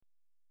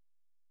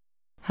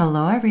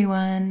Hello,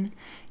 everyone.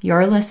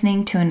 You're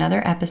listening to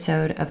another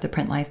episode of the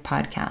Print Life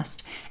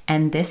podcast.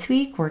 And this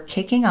week we're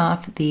kicking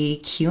off the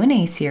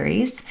Q&A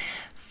series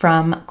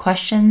from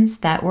questions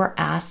that were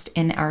asked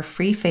in our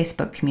free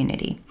Facebook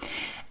community.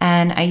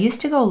 And I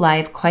used to go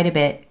live quite a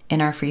bit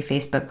in our free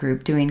Facebook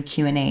group doing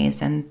Q&As,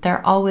 and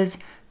they're always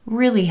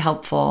really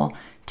helpful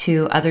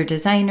to other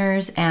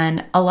designers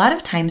and a lot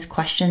of times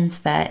questions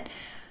that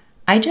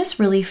I just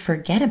really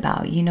forget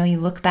about. You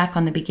look back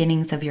on the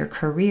beginnings of your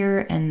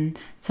career, and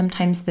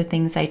sometimes the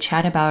things I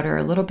chat about are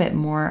a little bit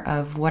more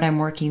of what I'm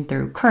working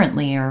through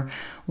currently or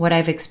what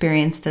I've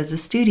experienced as a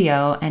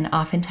studio. And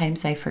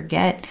oftentimes I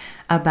forget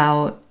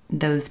about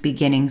those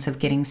beginnings of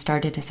getting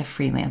started as a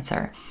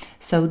freelancer.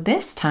 So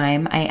this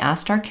time I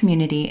asked our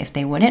community if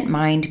they wouldn't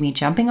mind me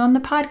jumping on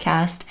the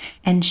podcast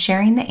and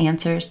sharing the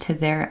answers to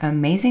their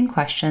amazing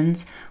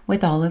questions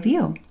with all of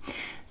you.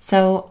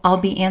 So I'll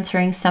be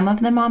answering some of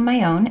them on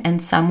my own,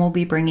 and some will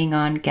be bringing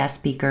on guest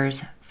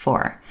speakers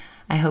for.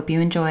 I hope you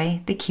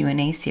enjoy the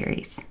Q&A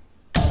series.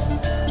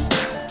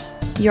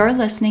 You're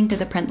listening to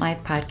the Print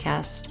Life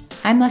podcast.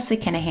 I'm Leslie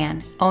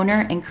Kinahan,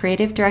 owner and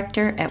creative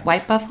director at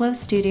White Buffalo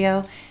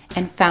Studio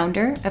and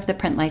founder of the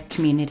Print Life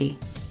community.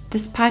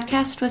 This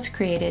podcast was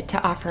created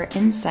to offer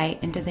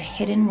insight into the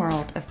hidden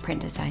world of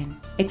print design.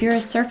 If you're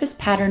a surface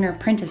pattern or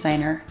print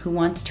designer who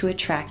wants to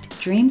attract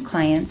dream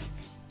clients,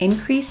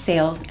 increase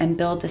sales, and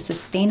build a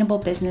sustainable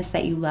business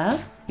that you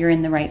love, you're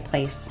in the right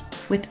place.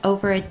 With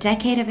over a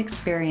decade of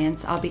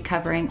experience, I'll be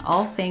covering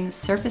all things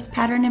surface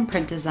pattern and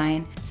print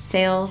design,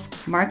 sales,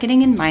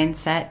 marketing, and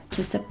mindset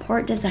to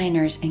support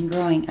designers in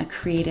growing a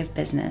creative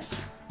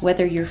business.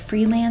 Whether you're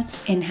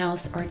freelance,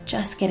 in-house, or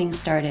just getting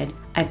started,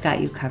 I've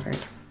got you covered.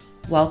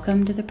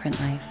 Welcome to the Print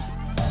Life.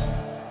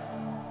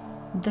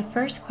 The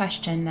first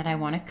question that I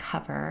want to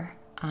cover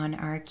on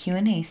our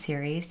Q&A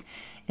series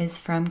is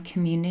from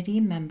community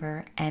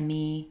member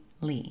Emmy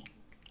Lee.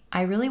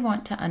 I really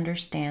want to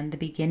understand the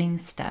beginning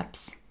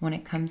steps when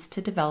it comes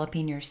to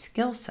developing your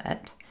skill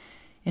set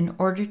in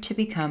order to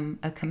become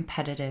a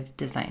competitive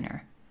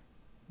designer.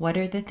 What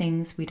are the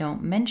things we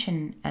don't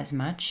mention as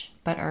much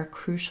but are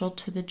crucial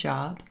to the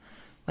job,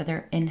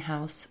 whether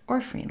in-house or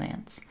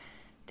freelance?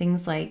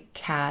 Things like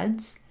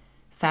CADs,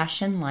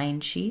 fashion line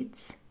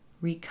sheets,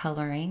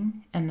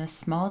 recoloring, and the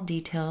small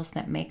details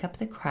that make up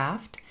the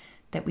craft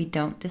that we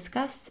don't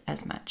discuss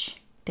as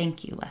much.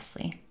 Thank you,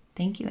 Leslie.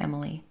 Thank you,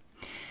 Emily.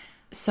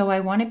 So I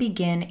want to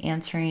begin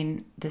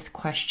answering this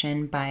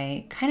question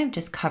by kind of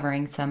just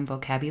covering some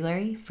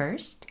vocabulary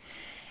first,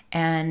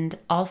 and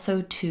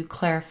also to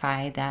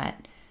clarify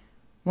that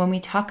when we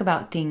talk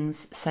about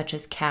things such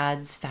as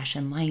CADs,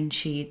 fashion line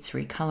sheets,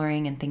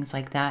 recoloring, and things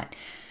like that,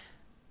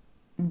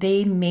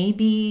 they may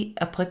be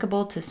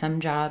applicable to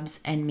some jobs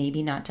and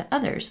maybe not to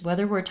others.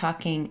 Whether we're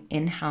talking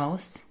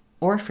in-house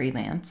or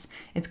freelance,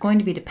 it's going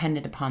to be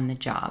dependent upon the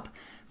job.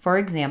 For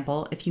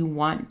example, if you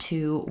want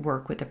to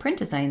work with a print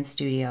design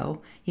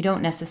studio, you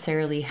don't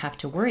necessarily have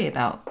to worry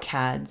about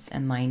CADs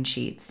and line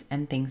sheets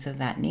and things of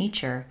that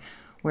nature.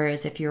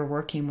 Whereas if you're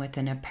working with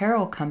an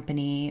apparel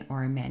company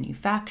or a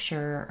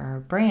manufacturer or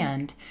a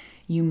brand,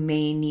 you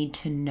may need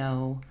to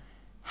know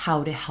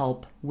how to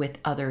help with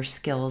other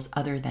skills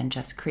other than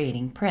just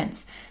creating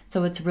prints.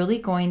 So it's really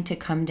going to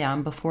come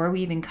down, before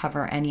we even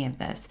cover any of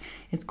this,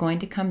 it's going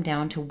to come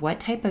down to what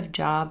type of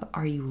job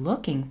are you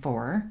looking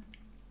for,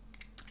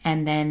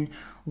 and then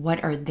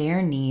what are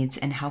their needs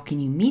and how can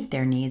you meet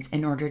their needs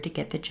in order to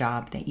get the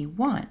job that you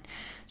want.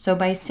 So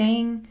by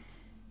saying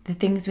the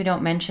things we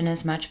don't mention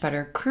as much but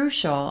are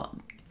crucial,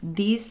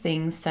 these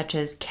things such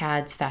as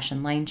CADs,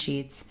 fashion line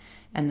sheets,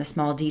 and the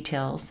small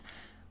details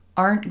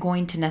aren't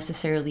going to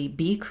necessarily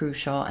be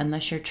crucial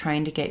unless you're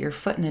trying to get your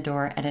foot in the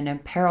door at an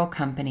apparel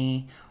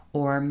company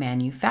or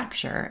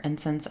manufacturer. And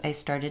since I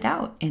started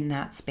out in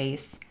that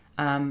space,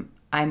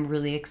 I'm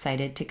really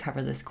excited to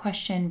cover this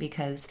question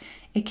because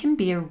it can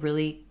be a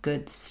really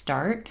good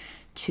start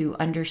to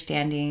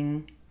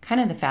understanding kind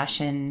of the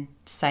fashion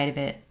side of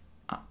it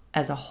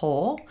as a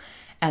whole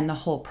and the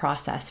whole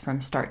process from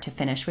start to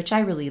finish, which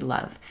I really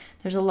love.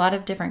 There's a lot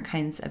of different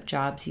kinds of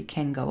jobs you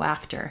can go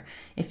after.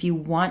 If you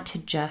want to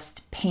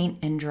just paint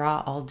and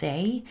draw all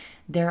day,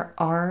 there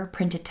are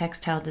printed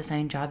textile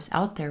design jobs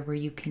out there where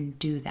you can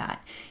do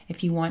that.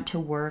 If you want to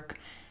work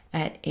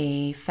at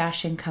a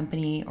fashion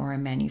company or a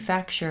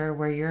manufacturer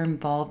where you're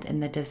involved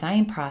in the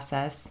design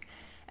process,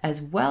 as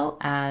well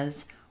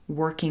as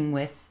working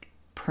with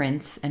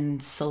prints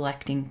and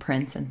selecting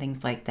prints and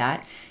things like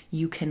that,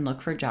 you can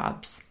look for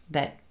jobs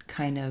that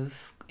kind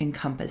of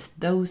encompass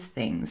those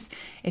things.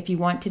 If you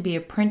want to be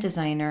a print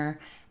designer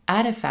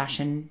at a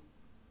fashion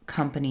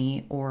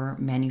company or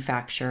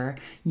manufacturer,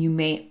 you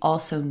may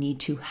also need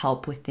to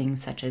help with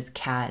things such as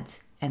CADs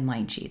and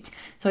line sheets.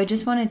 So I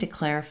just wanted to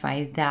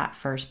clarify that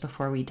first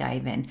before we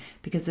dive in,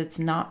 because it's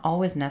not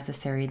always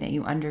necessary that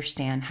you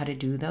understand how to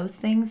do those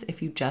things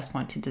if you just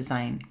want to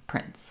design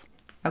prints.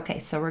 Okay,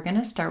 so we're going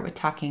to start with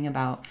talking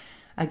about,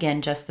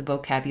 again, just the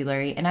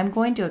vocabulary, and I'm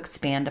going to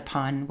expand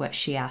upon what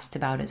she asked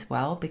about as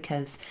well,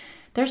 because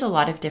there's a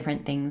lot of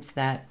different things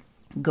that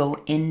go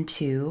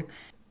into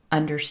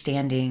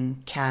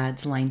understanding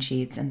CADs, line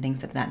sheets, and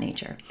things of that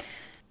nature.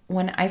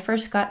 When I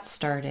first got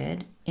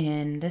started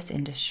in this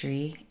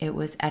industry, it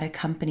was at a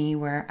company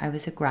where I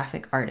was a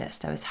graphic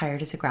artist. I was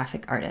hired as a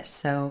graphic artist.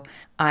 So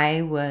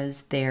I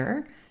was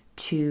there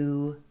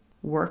to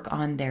work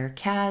on their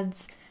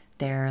CADs,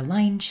 their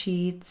line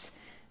sheets,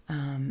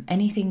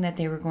 anything that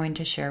they were going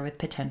to share with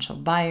potential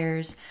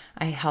buyers.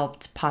 I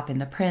helped pop in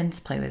the prints,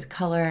 play with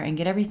color, and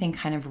get everything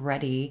kind of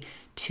ready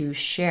to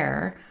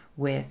share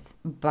with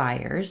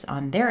buyers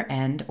on their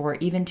end, or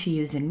even to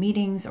use in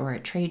meetings or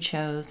at trade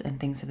shows and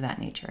things of that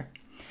nature.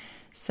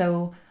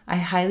 So I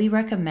highly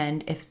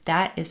recommend, if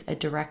that is a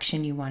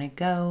direction you want to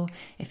go,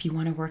 if you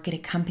want to work at a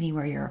company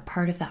where you're a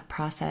part of that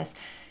process,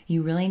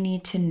 you really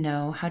need to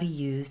know how to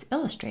use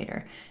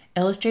Illustrator.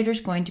 Illustrator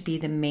is going to be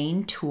the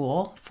main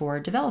tool for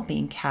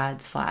developing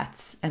CADs,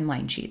 flats, and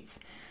line sheets.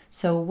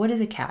 So what is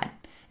a CAD?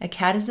 A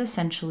CAD is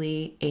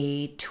essentially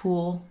a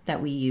tool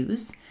that we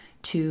use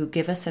to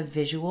give us a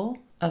visual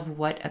of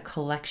what a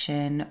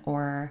collection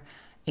or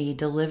a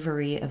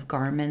delivery of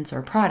garments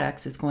or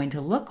products is going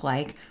to look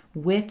like,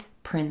 with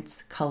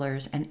prints,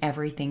 colors, and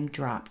everything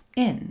dropped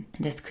in.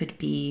 This could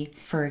be,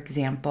 for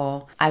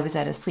example, I was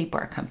at a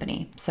sleepwear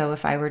company. So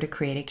if I were to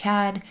create a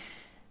CAD,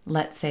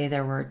 let's say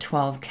there were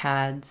 12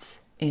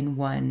 CADs in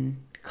one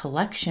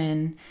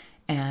collection,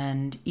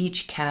 and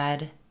each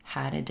CAD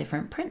had a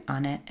different print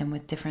on it and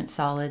with different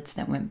solids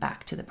that went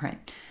back to the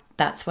print.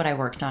 That's what I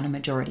worked on a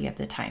majority of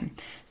the time.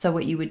 So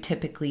what you would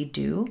typically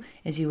do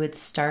is you would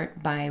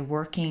start by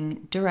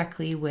working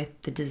directly with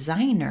the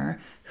designer,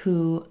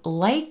 who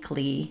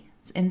likely,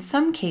 in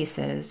some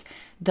cases,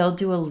 they'll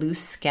do a loose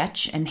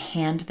sketch and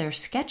hand their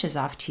sketches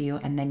off to you,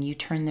 and then you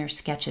turn their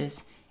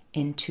sketches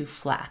into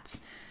flats.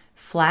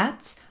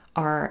 Flats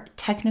are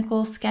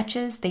technical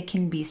sketches. They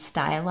can be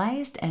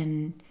stylized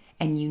and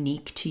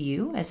unique to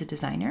you as a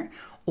designer,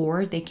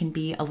 or they can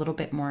be a little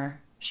bit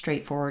more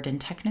straightforward and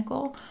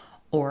technical,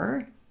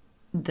 or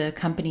the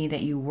company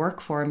that you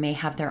work for may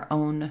have their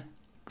own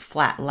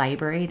flat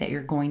library that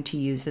you're going to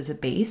use as a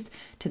base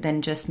to then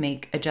just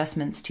make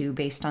adjustments to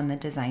based on the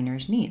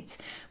designer's needs.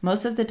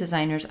 Most of the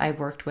designers I've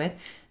worked with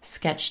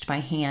sketched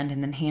by hand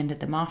and then handed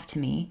them off to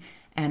me,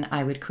 and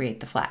I would create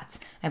the flats.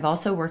 I've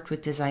also worked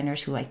with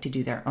designers who like to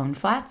do their own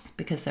flats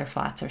because their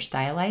flats are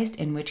stylized,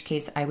 in which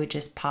case I would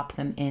just pop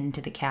them into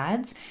the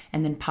CADs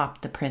and then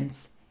pop the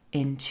prints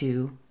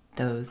into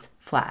those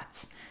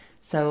flats.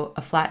 So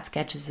a flat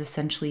sketch is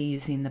essentially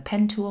using the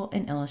pen tool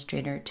in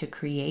Illustrator to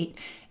create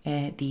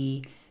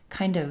the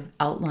kind of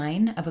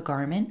outline of a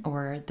garment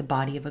or the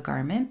body of a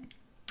garment.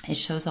 It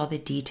shows all the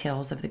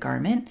details of the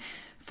garment.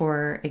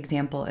 For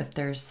example, if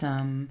there's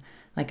some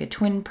like a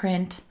twin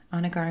print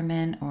on a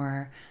garment,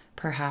 or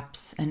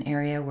perhaps an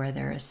area where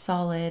there is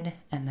solid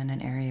and then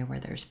an area where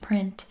there's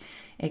print,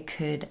 it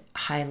could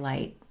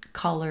highlight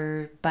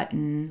color,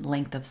 button,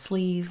 length of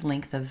sleeve,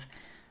 length of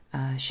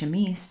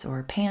chemise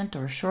or pant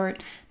or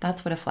short.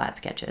 That's what a flat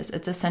sketch is.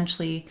 It's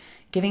essentially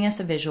giving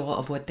us a visual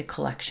of what the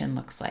collection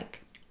looks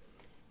like.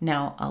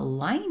 Now, a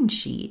line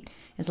sheet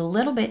is a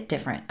little bit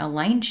different. A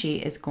line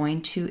sheet is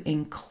going to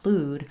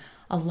include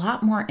a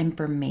lot more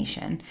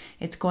information.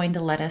 It's going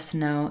to let us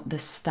know the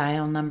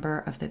style number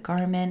of the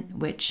garment,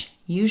 which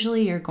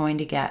usually you're going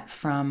to get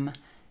from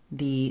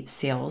the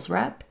sales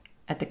rep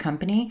at the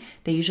company.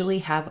 They usually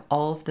have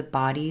all of the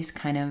bodies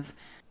kind of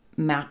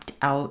mapped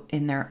out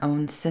in their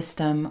own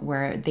system,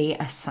 where they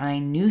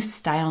assign new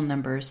style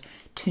numbers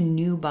to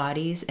new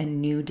bodies and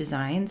new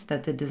designs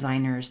that the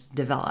designers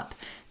develop,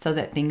 so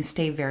that things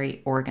stay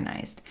very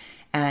organized.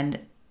 And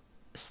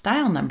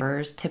style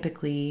numbers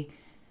typically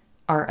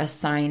are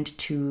assigned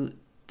to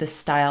the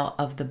style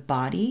of the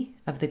body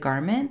of the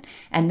garment,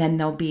 and then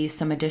there'll be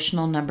some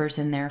additional numbers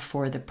in there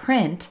for the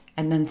print,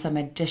 and then some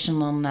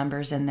additional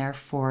numbers in there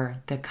for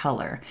the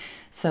color.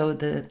 So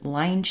the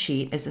line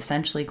sheet is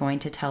essentially going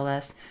to tell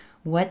us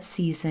what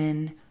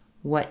season,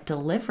 what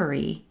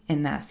delivery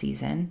in that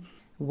season,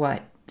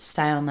 what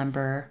style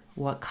number,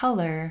 what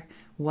color,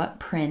 what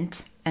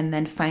print, and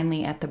then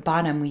finally at the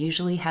bottom we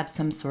usually have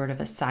some sort of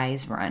a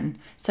size run.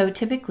 So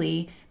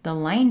typically the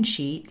line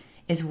sheet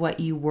is what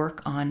you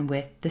work on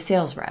with the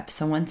sales rep.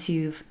 So once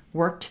you've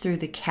worked through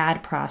the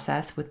CAD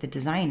process with the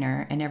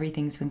designer and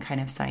everything's been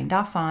kind of signed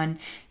off on,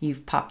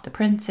 you've popped the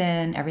prints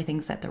in,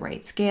 everything's at the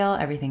right scale,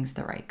 everything's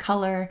the right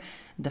color,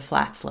 the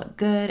flats look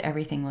good,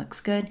 everything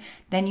looks good,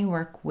 then you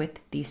work with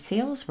the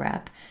sales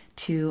rep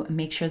to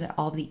make sure that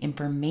all the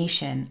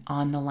information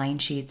on the line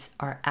sheets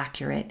are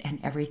accurate and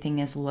everything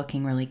is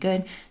looking really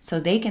good, so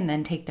they can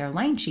then take their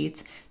line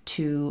sheets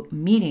to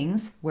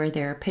meetings where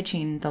they're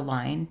pitching the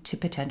line to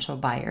potential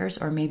buyers,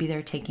 or maybe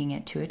they're taking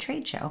it to a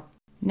trade show.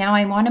 Now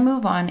I want to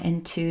move on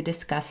into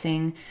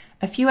discussing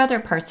a few other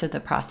parts of the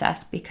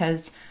process,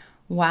 because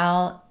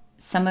while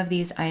some of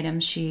these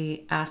items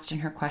she asked in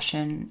her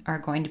question are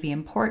going to be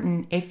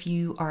important if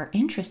you are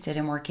interested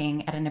in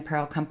working at an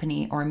apparel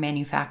company or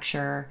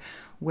manufacturer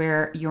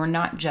where you're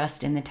not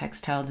just in the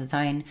textile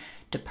design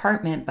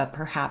department, but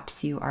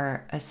perhaps you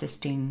are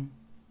assisting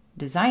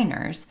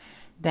designers,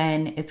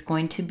 then it's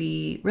going to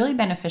be really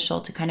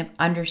beneficial to kind of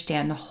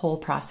understand the whole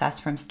process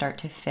from start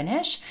to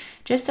finish,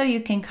 just so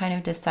you can kind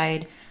of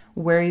decide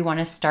where you want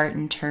to start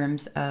in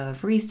terms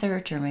of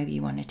research, or maybe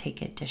you want to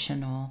take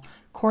additional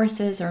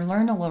courses or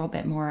learn a little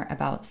bit more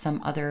about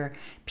some other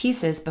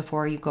pieces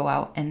before you go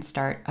out and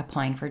start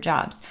applying for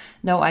jobs.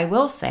 Though I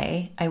will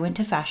say, I went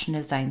to fashion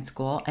design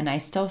school and I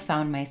still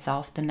found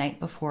myself the night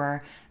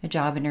before a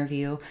job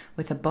interview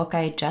with a book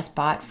I had just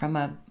bought from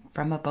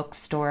a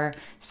bookstore,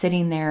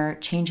 sitting there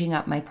changing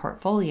up my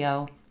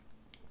portfolio,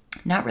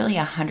 not really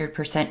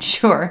 100%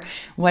 sure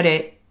what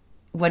it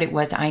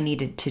was I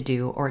needed to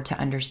do or to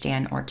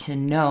understand or to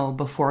know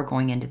before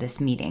going into this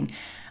meeting.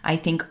 I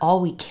think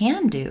all we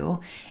can do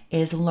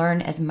is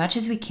learn as much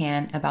as we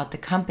can about the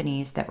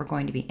companies that we're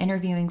going to be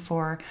interviewing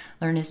for,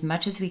 learn as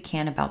much as we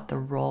can about the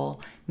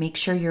role, make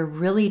sure you're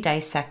really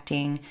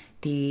dissecting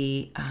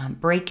the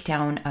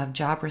breakdown of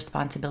job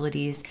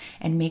responsibilities,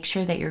 and make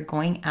sure that you're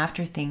going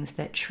after things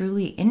that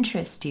truly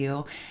interest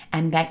you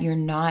and that you're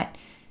not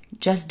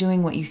just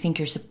doing what you think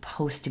you're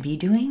supposed to be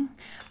doing,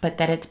 but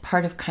that it's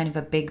part of kind of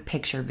a big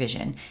picture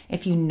vision.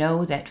 If you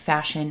know that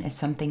fashion is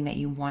something that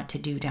you want to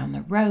do down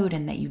the road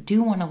and that you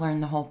do want to learn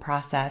the whole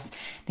process,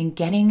 then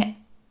getting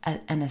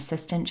an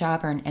assistant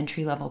job or an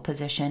entry-level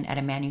position at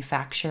a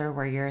manufacturer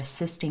where you're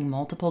assisting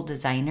multiple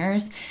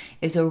designers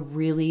is a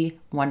really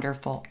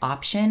wonderful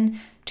option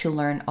to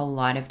learn a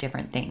lot of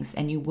different things.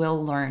 And you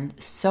will learn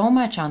so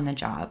much on the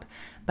job,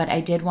 but I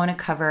did want to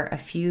cover a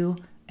few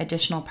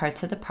additional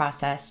parts of the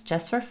process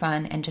just for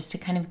fun and just to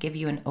kind of give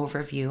you an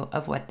overview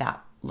of what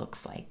that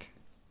looks like.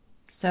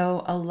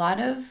 So a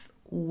lot of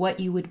what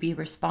you would be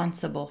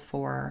responsible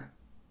for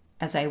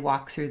as I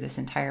walk through this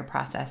entire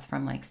process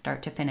from like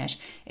start to finish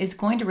is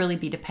going to really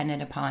be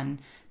dependent upon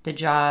the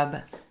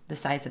job, the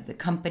size of the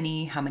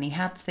company, how many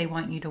hats they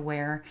want you to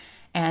wear.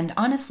 And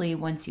honestly,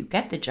 once you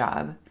get the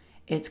job,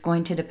 it's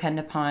going to depend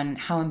upon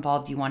how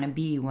involved you want to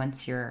be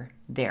once you're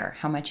there,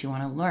 how much you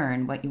want to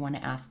learn, what you want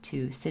to ask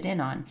to sit in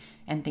on,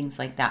 and things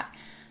like that.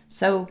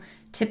 So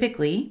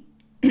typically,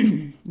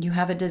 you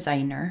have a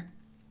designer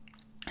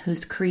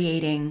who's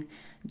creating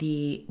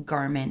the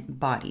garment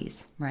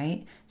bodies,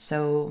 right?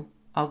 So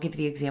I'll give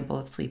the example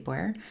of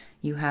sleepwear.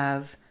 You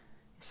have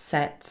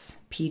sets,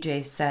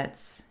 PJ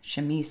sets,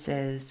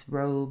 chemises,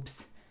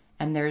 robes,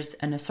 and there's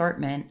an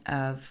assortment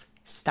of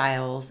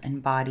styles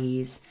and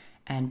bodies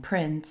and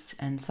prints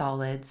and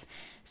solids.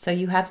 So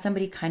you have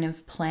somebody kind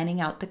of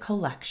planning out the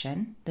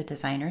collection, the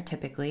designer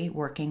typically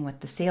working with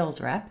the sales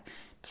rep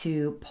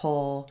to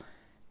pull,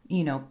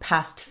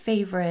 past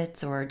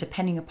favorites, or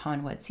depending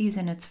upon what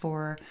season it's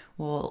for,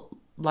 will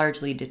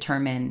largely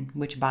determine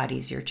which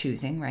bodies you're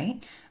choosing,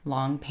 right?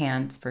 Long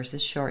pants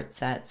versus short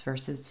sets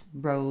versus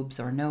robes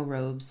or no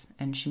robes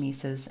and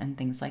chemises and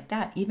things like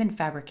that, even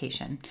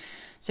fabrication.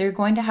 So you're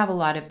going to have a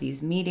lot of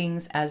these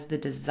meetings as the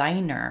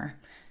designer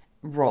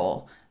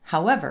role.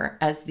 However,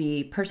 as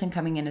the person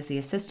coming in as the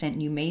assistant,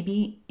 you may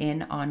be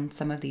in on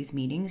some of these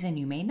meetings and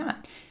you may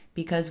not,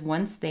 because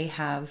once they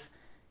have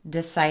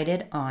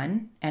decided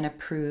on and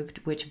approved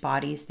which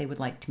bodies they would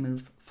like to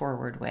move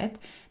forward with,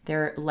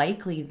 they're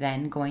likely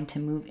then going to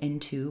move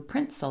into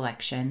print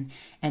selection,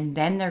 and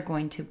then they're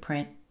going to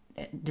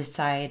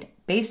decide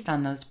based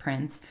on those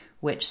prints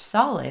which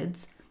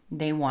solids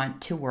they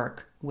want to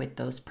work with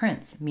those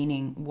prints,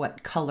 meaning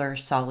what color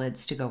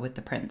solids to go with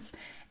the prints.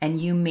 And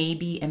you may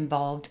be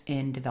involved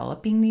in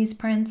developing these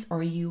prints,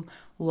 or you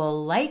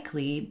will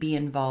likely be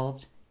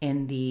involved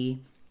in the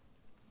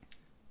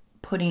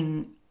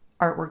putting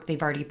artwork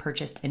they've already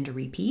purchased into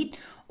repeat,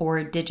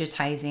 or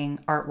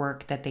digitizing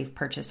artwork that they've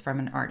purchased from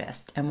an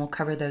artist. And we'll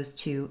cover those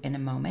two in a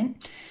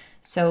moment.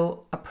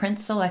 So a print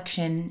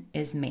selection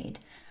is made.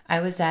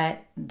 I was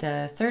at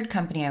the third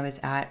company I was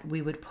at,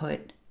 we would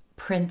put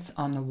prints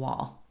on the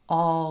wall,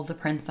 all the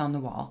prints on the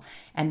wall,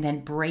 and then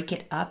break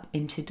it up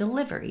into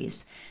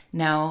deliveries.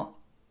 Now,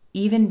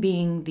 even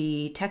being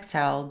the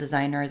textile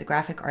designer, the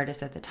graphic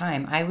artist at the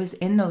time, I was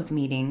in those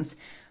meetings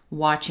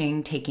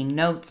watching, taking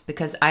notes,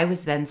 because I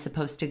was then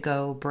supposed to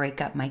go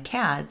break up my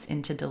CADs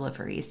into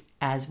deliveries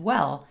as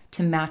well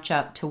to match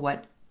up to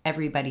what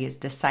everybody is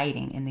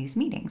deciding in these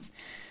meetings.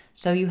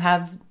 So you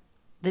have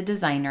the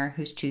designer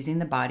who's choosing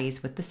the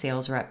bodies with the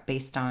sales rep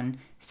based on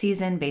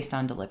season, based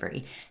on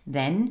delivery.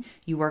 Then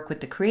you work with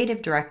the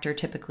creative director,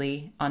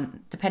 typically on,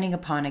 depending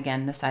upon,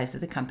 again, the size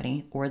of the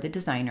company or the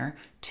designer,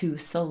 to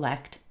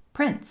select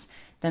prints.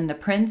 Then the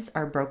prints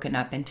are broken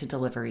up into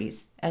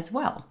deliveries as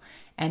well.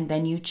 And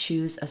then you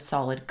choose a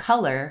solid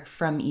color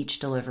from each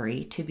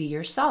delivery to be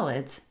your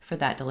solids for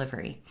that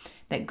delivery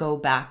that go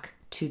back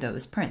to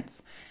those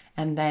prints.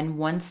 And then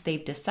once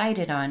they've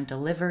decided on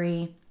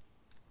delivery,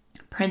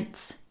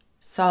 prints,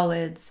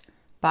 solids,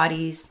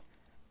 bodies,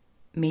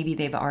 maybe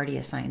they've already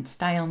assigned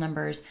style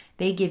numbers,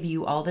 they give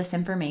you all this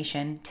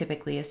information,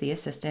 typically as the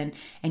assistant,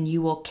 and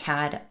you will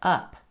CAD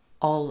up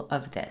all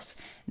of this.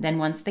 Then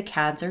once the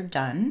CADs are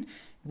done,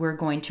 we're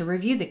going to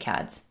review the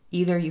CADs.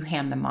 Either you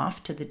hand them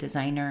off to the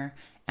designer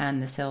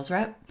and the sales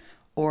rep,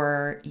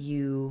 or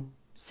you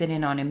sit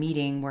in on a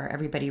meeting where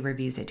everybody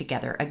reviews it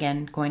together.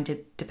 Again, going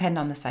to depend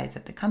on the size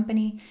of the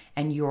company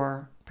and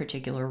your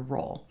particular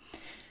role.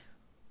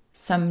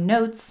 Some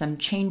notes, some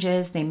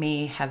changes. They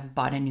may have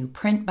bought a new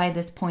print by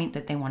this point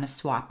that they want to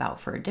swap out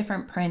for a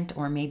different print,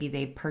 or maybe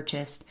they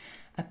purchased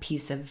a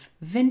piece of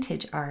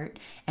vintage art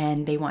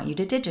and they want you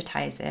to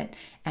digitize it,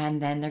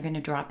 and then they're going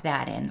to drop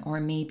that in. Or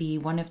maybe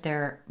one of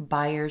their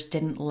buyers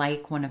didn't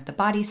like one of the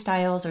body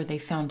styles, or they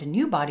found a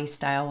new body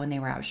style when they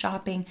were out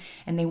shopping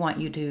and they want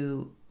you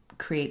to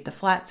create the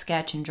flat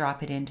sketch and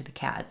drop it into the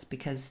CADs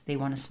because they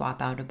want to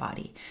swap out a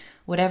body.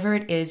 Whatever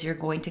it is, you're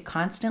going to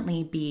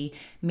constantly be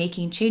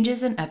making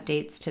changes and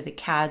updates to the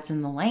CADs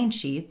and the line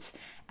sheets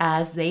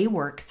as they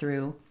work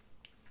through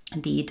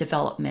the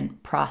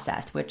development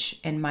process, which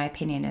in my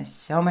opinion is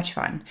so much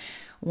fun.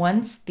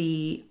 Once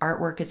the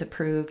artwork is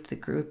approved, the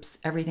groups,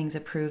 everything's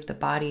approved, the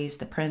bodies,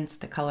 the prints,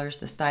 the colors,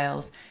 the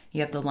styles,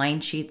 you have the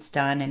line sheets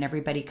done, and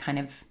everybody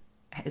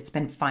it's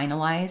been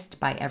finalized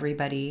by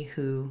everybody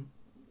who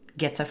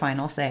gets a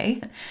final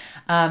say.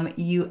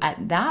 You,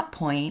 at that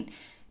point,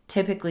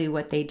 typically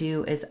what they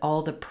do is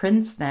all the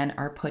prints then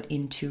are put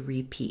into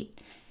repeat.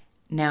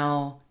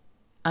 Now,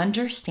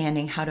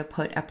 understanding how to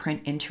put a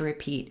print into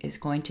repeat is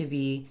going to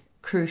be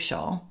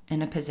crucial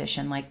in a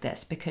position like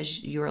this,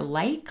 because you're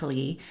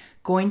likely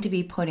going to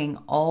be putting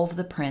all of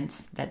the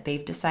prints that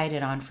they've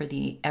decided on for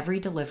every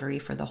delivery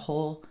for the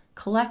whole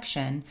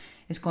collection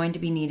is going to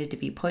be needed to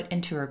be put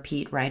into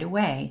repeat right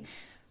away.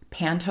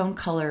 Pantone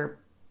color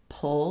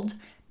pulled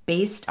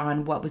based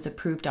on what was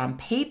approved on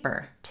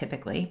paper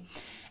typically,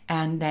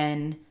 and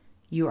then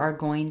you are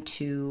going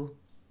to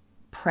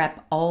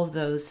prep all of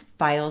those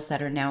files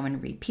that are now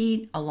in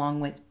repeat along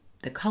with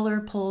the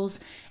color pulls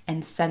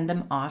and send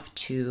them off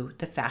to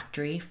the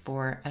factory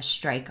for a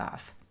strike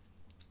off.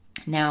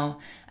 Now,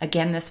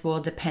 again, this will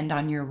depend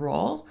on your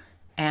role,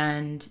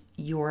 and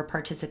your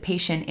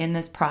participation in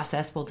this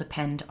process will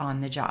depend on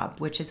the job,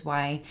 which is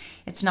why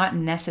it's not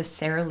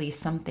necessarily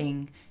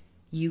something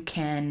you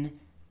can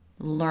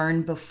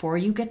learn before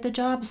you get the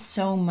job.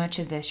 So much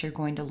of this you're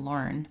going to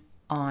learn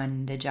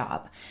on the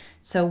job.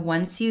 So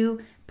once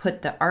you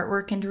put the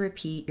artwork into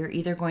repeat, you're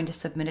either going to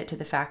submit it to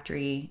the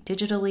factory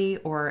digitally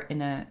or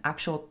in an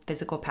actual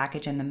physical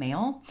package in the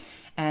mail.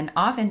 And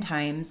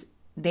oftentimes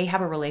they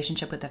have a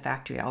relationship with the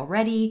factory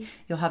already.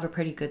 You'll have a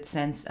pretty good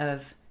sense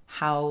of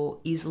how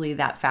easily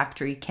that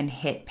factory can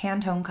hit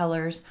Pantone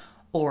colors,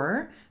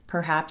 or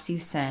perhaps you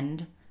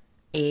send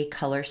a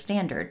color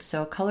standard.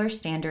 So a color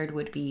standard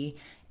would be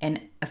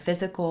a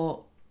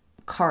physical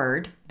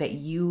card that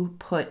you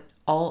put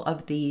all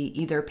of the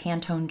either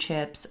Pantone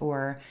chips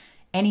or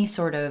any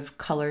sort of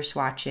color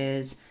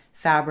swatches,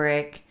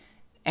 fabric,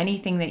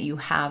 anything that you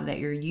have that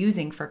you're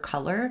using for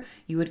color,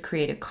 you would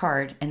create a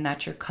card, and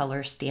that's your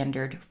color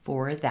standard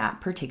for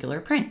that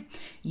particular print.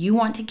 You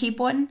want to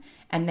keep one,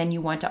 and then you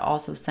want to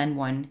also send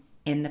one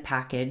in the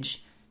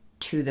package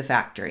to the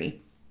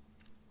factory.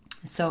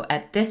 So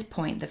at this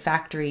point, the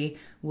factory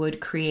would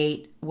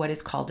create what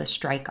is called a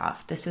strike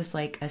off. This is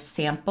like a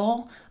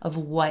sample of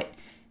what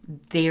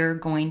they're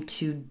going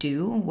to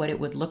do, what it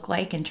would look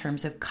like in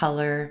terms of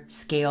color,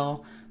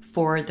 scale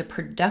for the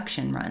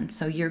production run.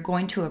 So you're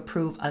going to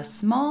approve a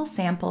small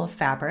sample of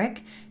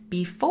fabric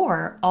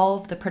before all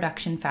of the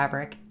production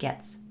fabric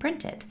gets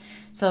printed.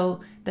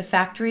 So the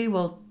factory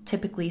will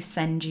typically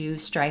send you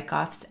strike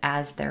offs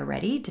as they're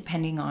ready,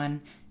 depending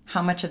on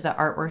how much of the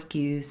artwork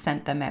you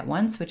sent them at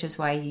once, which is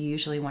why you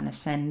usually want to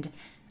send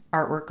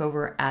artwork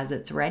over as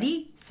it's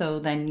ready. So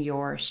then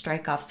your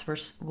strike offs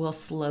will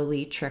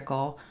slowly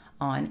trickle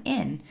on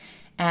in.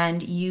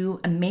 And you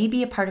may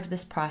be a part of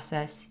this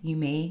process, you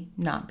may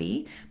not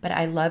be, but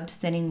I loved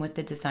sitting with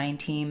the design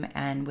team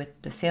and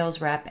with the sales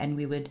rep, and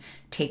we would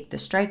take the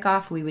strike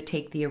off, we would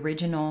take the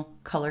original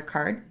color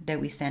card that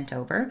we sent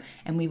over,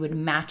 and we would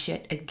match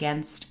it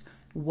against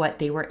what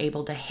they were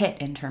able to hit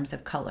in terms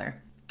of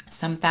color.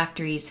 Some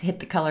factories hit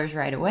the colors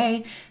right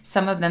away.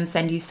 Some of them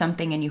send you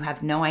something and you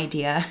have no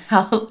idea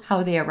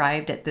how they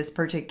arrived at this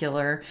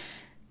particular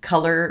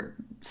color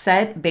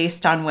set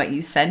based on what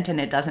you sent, and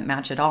it doesn't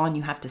match at all, and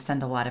you have to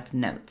send a lot of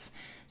notes.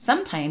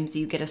 Sometimes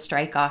you get a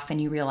strike off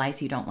and you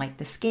realize you don't like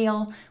the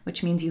scale,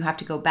 which means you have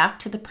to go back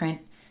to the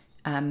print,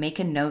 make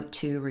a note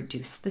to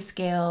reduce the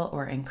scale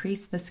or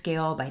increase the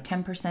scale by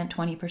 10%,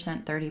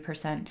 20%,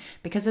 30%,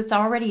 because it's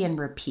already in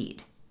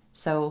repeat.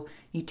 So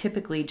you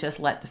typically just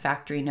let the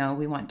factory know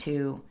we want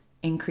to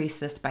increase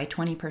this by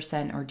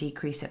 20% or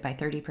decrease it by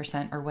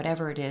 30% or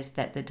whatever it is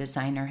that the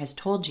designer has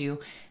told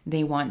you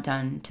they want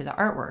done to the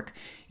artwork.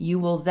 You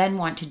will then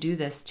want to do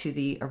this to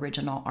the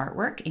original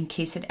artwork in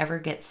case it ever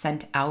gets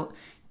sent out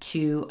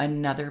to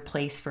another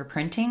place for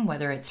printing,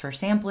 whether it's for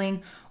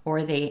sampling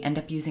or they end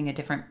up using a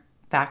different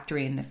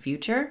factory in the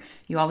future.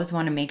 You always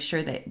want to make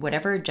sure that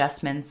whatever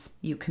adjustments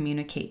you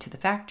communicate to the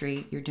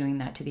factory, you're doing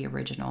that to the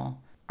original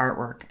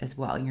artwork as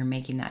well. You're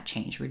making that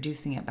change,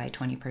 reducing it by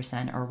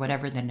 20% or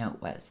whatever the note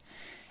was.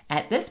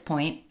 At this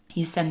point,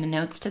 you send the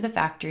notes to the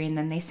factory and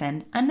then they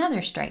send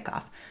another strike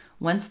off.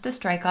 Once the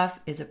strike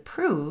off is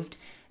approved,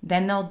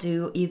 then they'll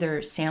do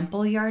either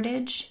sample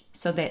yardage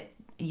so that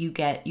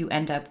you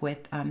end up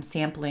with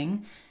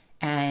sampling,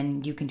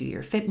 and you can do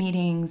your fit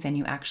meetings, and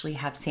you actually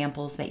have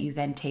samples that you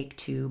then take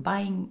to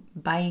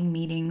buying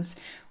meetings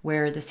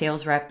where the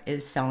sales rep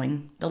is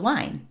selling the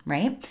line,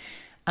 right?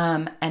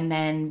 And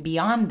then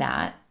beyond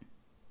that,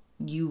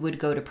 you would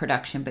go to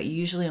production, but you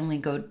usually only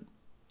go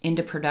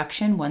into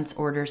production once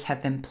orders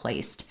have been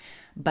placed.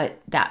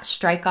 But that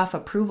strike-off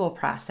approval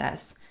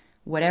process,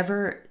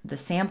 whatever the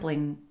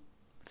sampling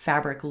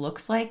fabric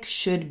looks like,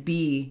 should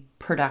be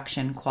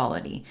production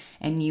quality.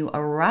 And you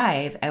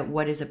arrive at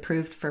what is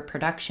approved for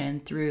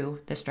production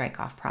through the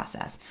strike-off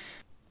process.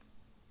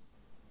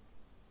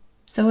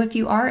 So if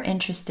you are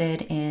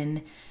interested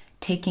in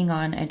taking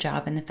on a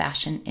job in the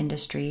fashion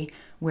industry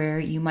where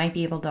you might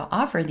be able to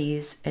offer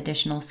these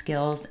additional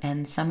skills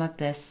and some of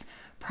this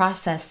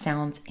process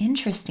sounds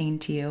interesting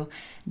to you,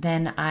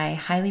 then I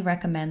highly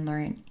recommend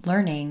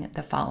learning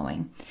the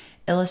following: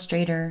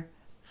 Illustrator,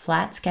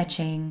 flat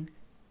sketching,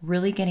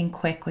 really getting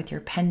quick with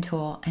your pen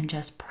tool, and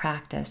just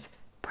practice.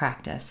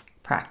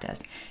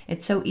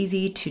 It's so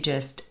easy to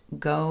just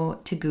go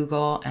to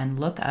Google and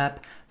look up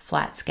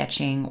flat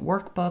sketching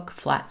workbook,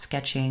 flat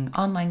sketching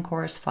online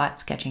course, flat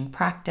sketching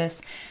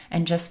practice,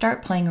 and just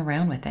start playing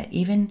around with it.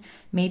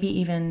 Maybe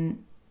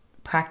even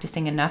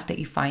practicing enough that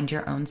you find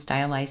your own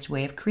stylized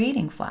way of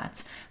creating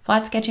flats.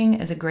 Flat sketching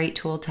is a great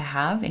tool to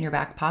have in your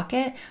back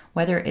pocket,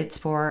 whether it's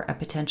for a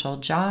potential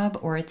job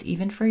or it's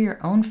even for your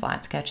own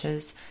flat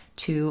sketches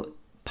to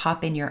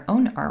pop in your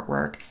own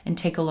artwork and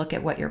take a look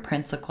at what your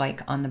prints look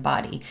like on the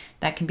body.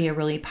 That can be a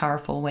really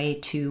powerful way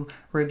to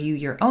review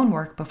your own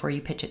work before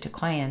you pitch it to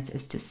clients,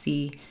 is to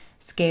see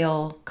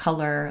scale,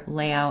 color,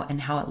 layout,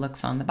 and how it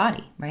looks on the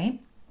body, right?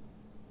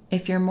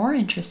 If you're more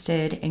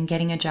interested in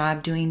getting a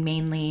job doing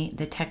mainly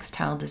the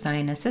textile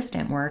design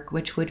assistant work,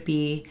 which would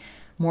be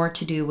more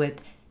to do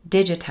with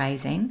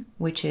digitizing,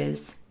 which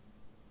is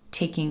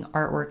taking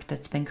artwork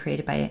that's been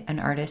created by an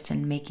artist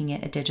and making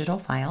it a digital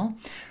file,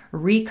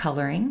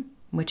 recoloring,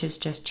 which is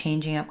just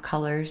changing up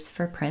colors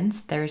for prints.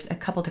 There's a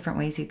couple different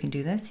ways you can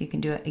do this. You can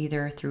do it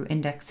either through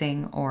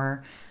indexing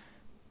or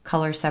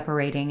color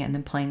separating and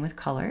then playing with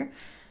color.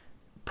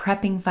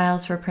 Prepping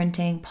files for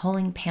printing,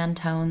 pulling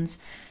Pantones,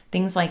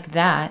 things like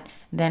that.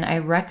 Then I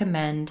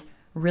recommend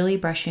really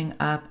brushing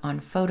up on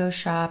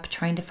Photoshop,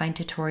 trying to find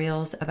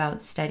tutorials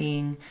about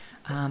studying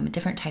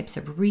different types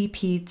of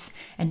repeats,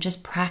 and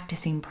just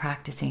practicing.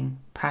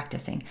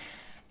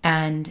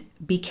 And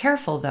be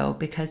careful though,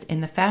 because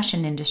in the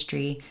fashion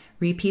industry,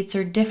 repeats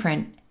are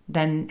different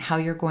than how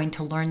you're going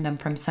to learn them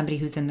from somebody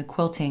who's in the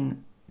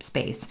quilting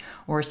space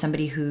or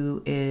somebody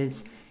who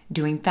is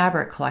doing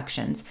fabric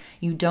collections.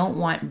 You don't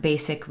want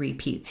basic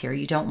repeats here.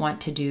 You don't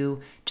want to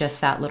do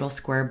just that little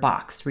square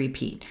box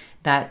repeat.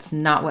 That's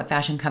not what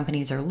fashion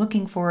companies are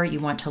looking for. You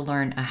want to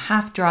learn a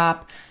half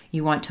drop.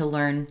 You want to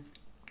learn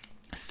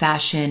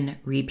fashion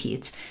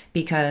repeats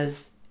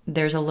because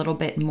there's a little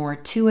bit more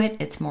to it.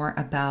 It's more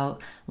about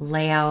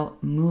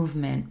layout,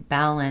 movement,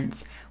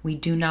 balance. We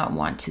do not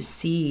want to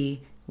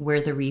see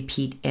where the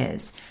repeat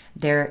is.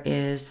 There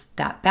is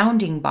that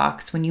bounding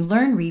box. When you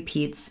learn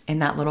repeats in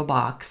that little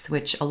box,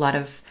 which a lot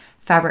of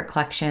fabric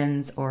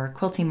collections or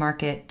quilting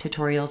market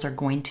tutorials are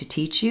going to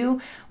teach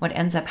you, what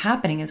ends up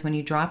happening is when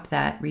you drop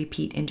that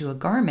repeat into a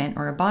garment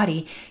or a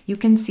body, you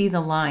can see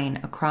the line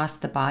across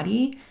the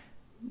body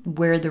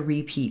where the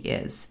repeat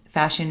is.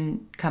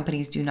 Fashion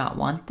companies do not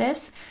want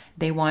this.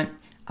 They want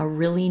a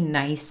really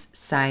nice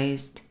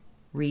sized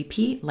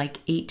repeat, like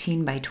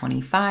 18 by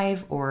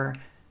 25 or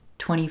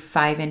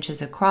 25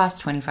 inches across,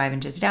 25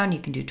 inches down. You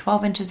can do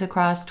 12 inches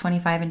across,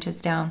 25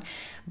 inches down,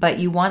 but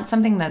you want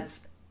something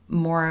that's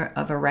more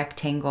of a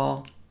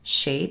rectangle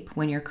shape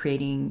when you're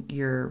creating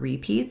your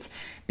repeats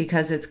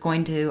because it's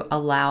going to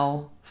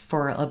allow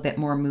for a bit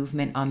more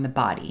movement on the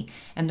body.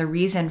 And the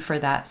reason for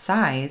that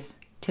size,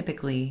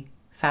 typically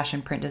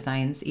fashion print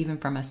designs, even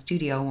from a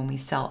studio when we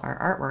sell our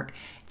artwork,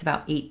 it's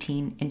about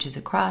 18 inches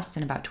across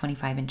and about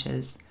 25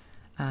 inches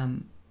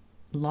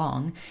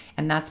long.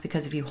 And that's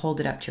because if you hold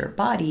it up to your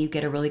body, you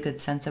get a really good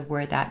sense of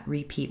where that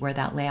repeat, where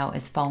that layout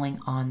is falling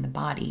on the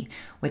body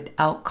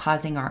without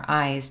causing our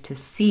eyes to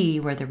see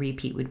where the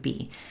repeat would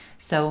be.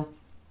 So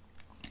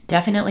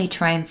definitely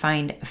try and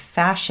find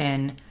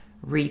fashion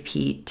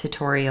repeat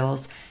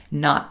tutorials,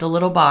 not the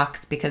little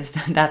box, because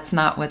that's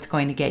not what's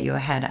going to get you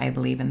ahead, I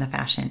believe, in the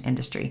fashion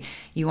industry.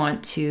 You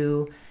want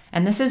to,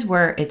 and this is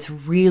where it's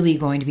really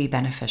going to be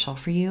beneficial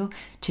for you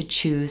to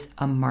choose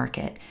a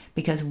market,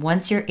 because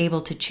once you're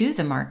able to choose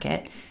a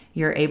market,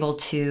 you're able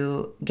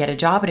to get a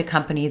job at a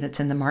company that's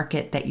in the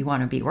market that you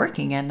want to be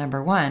working in.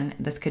 Number one,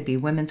 this could be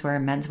women's wear,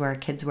 men's wear,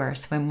 kids wear,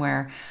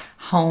 swimwear,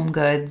 home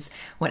goods,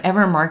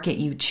 whatever market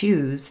you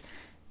choose.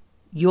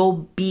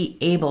 You'll be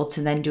able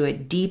to then do a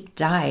deep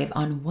dive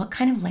on what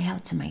kind of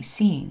layouts am I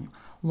seeing?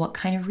 What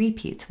kind of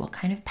repeats? What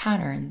kind of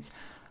patterns?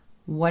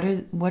 What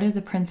are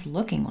the prints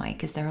looking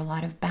like? Is there a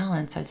lot of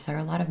balance? Is there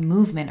a lot of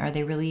movement? Are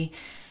they really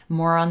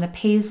more on the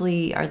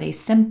paisley? Are they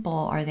simple?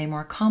 Are they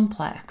more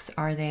complex?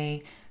 Are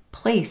they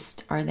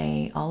placed? Are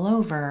they all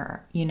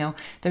over? You know,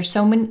 there's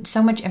so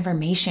much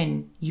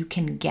information you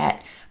can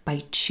get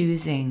by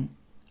choosing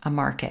a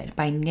market.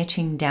 By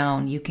niching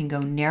down, you can go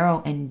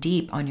narrow and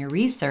deep on your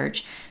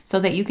research so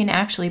that you can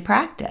actually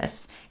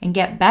practice and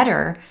get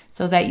better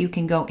so that you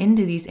can go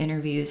into these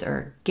interviews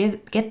or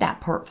get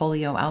that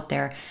portfolio out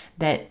there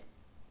that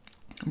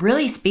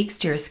really speaks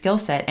to your skill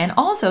set and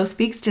also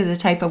speaks to the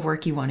type of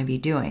work you want to be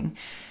doing.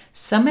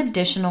 Some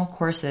additional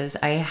courses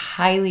I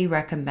highly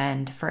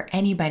recommend for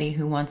anybody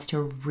who wants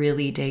to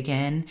really dig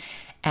in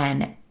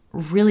and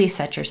really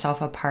set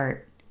yourself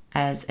apart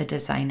as a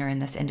designer in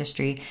this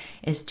industry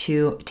is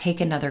to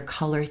take another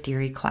color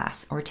theory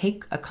class, or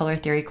take a color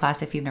theory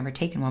class if you've never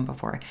taken one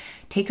before.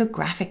 Take a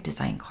graphic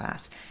design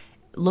class.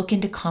 Look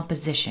into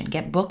composition.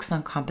 Get books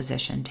on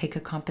composition. Take a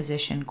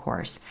composition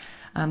course.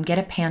 Get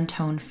a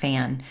Pantone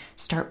fan.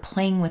 Start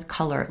playing with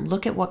color.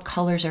 Look at what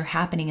colors are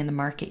happening in the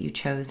market you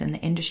chose and the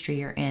industry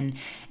you're in,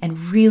 and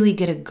really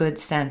get a good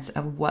sense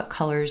of what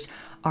colors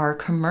are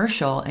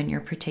commercial in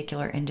your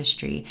particular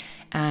industry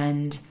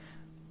and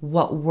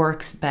what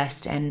works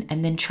best. And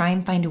then try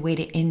and find a way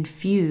to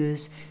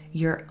infuse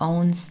your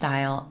own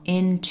style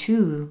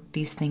into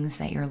these things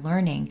that you're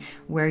learning,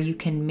 where you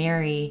can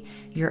marry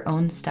your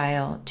own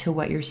style to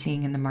what you're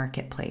seeing in the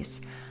marketplace.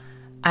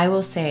 I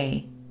will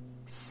say,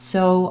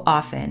 so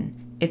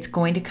often it's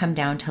going to come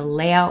down to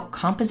layout,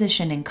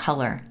 composition, and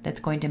color that's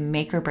going to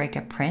make or break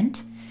a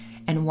print.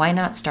 And why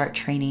not start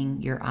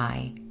training your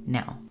eye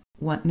now?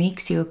 What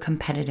makes you a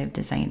competitive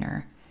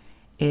designer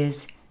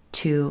is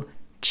to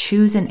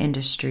choose an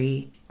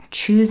industry,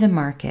 choose a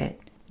market,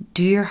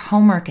 do your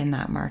homework in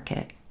that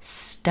market,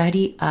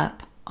 study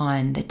up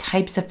on the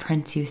types of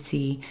prints you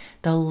see,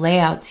 the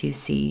layouts you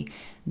see,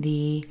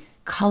 the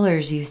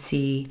colors you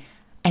see,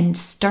 and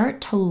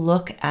start to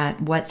look at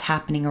what's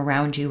happening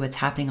around you, what's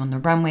happening on the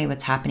runway,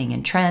 what's happening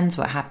in trends,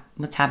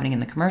 what's happening in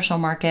the commercial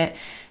market,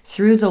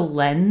 through the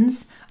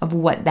lens of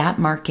what that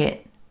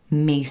market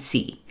may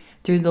see,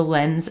 through the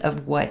lens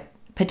of what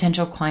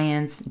potential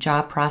clients,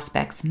 job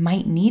prospects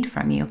might need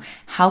from you.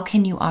 How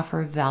can you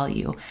offer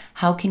value?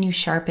 How can you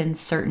sharpen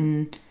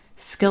certain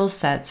skill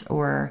sets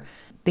or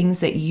things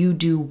that you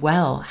do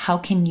well? How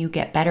can you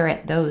get better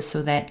at those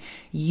so that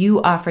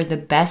you offer the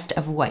best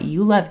of what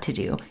you love to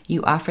do?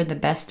 You offer the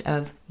best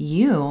of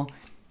you.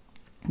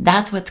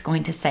 That's what's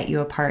going to set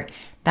you apart.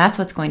 That's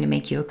what's going to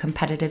make you a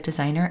competitive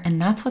designer.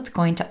 And that's what's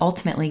going to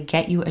ultimately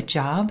get you a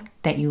job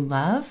that you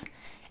love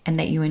and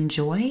that you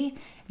enjoy,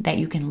 that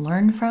you can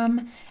learn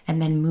from,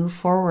 and then move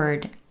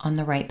forward on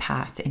the right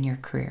path in your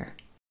career.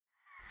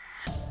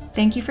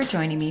 Thank you for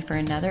joining me for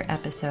another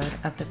episode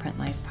of the Print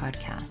Life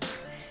Podcast.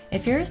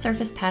 If you're a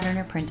surface pattern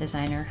or print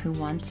designer who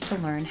wants to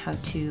learn how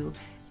to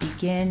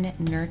begin,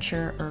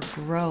 nurture, or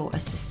grow a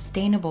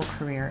sustainable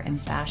career in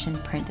fashion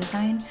print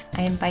design,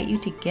 I invite you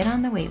to get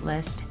on the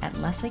waitlist at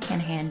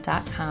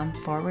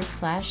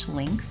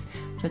lesliekinahan.com/links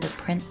for the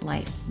Print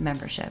Life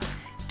membership.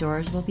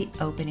 Doors will be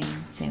opening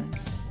soon.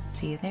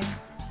 See you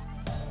there.